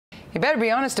You better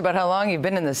be honest about how long you've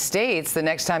been in the States the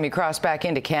next time you cross back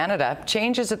into Canada.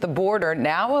 Changes at the border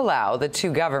now allow the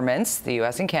two governments, the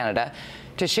U.S. and Canada,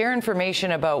 to share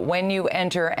information about when you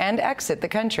enter and exit the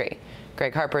country.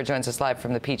 Greg Harper joins us live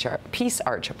from the Peace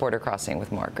Arch border crossing with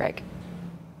more. Greg.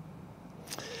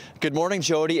 Good morning,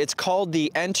 Jody. It's called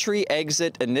the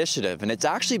Entry-Exit Initiative, and it's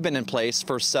actually been in place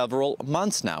for several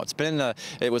months now.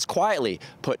 It was quietly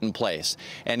put in place,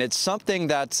 and it's something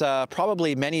that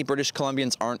probably many British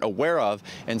Columbians aren't aware of,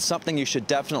 and something you should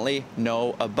definitely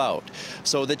know about.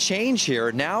 So the change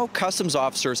here, now customs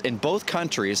officers in both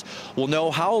countries will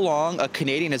know how long a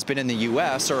Canadian has been in the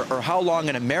U.S. or how long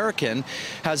an American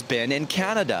has been in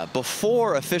Canada.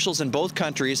 Before, officials in both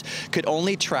countries could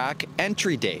only track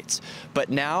entry dates, but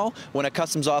now when a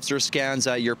customs officer scans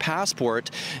your passport,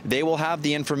 they will have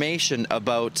the information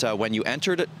about when you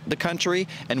entered the country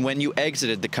and when you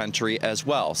exited the country as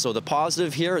well. So the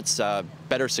positive here, it's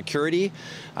better security,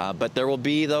 but there will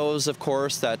be those, of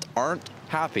course, that aren't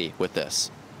happy with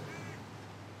this.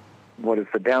 What is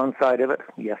the downside of it?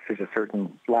 Yes, there's a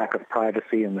certain lack of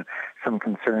privacy and some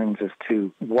concerns as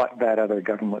to what that other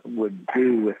government would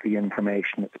do with the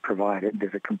information that's provided.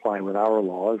 Does it comply with our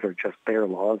laws or just their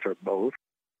laws or both?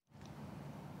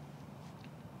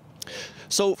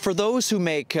 So for those who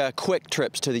make quick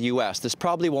trips to the U.S., this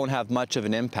probably won't have much of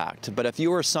an impact. But if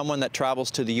you are someone that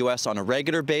travels to the U.S. on a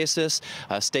regular basis,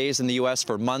 stays in the U.S.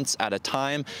 for months at a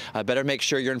time, better make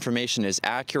sure your information is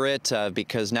accurate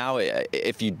because now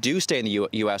if you do stay in the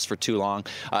U.S. for too long,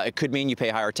 it could mean you pay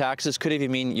higher taxes, could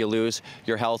even mean you lose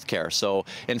your health care. So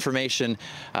information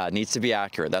needs to be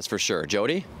accurate, that's for sure.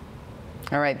 Jody?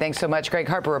 All right, thanks so much. Greg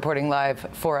Harper reporting live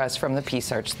for us from the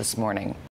Peace Arch this morning.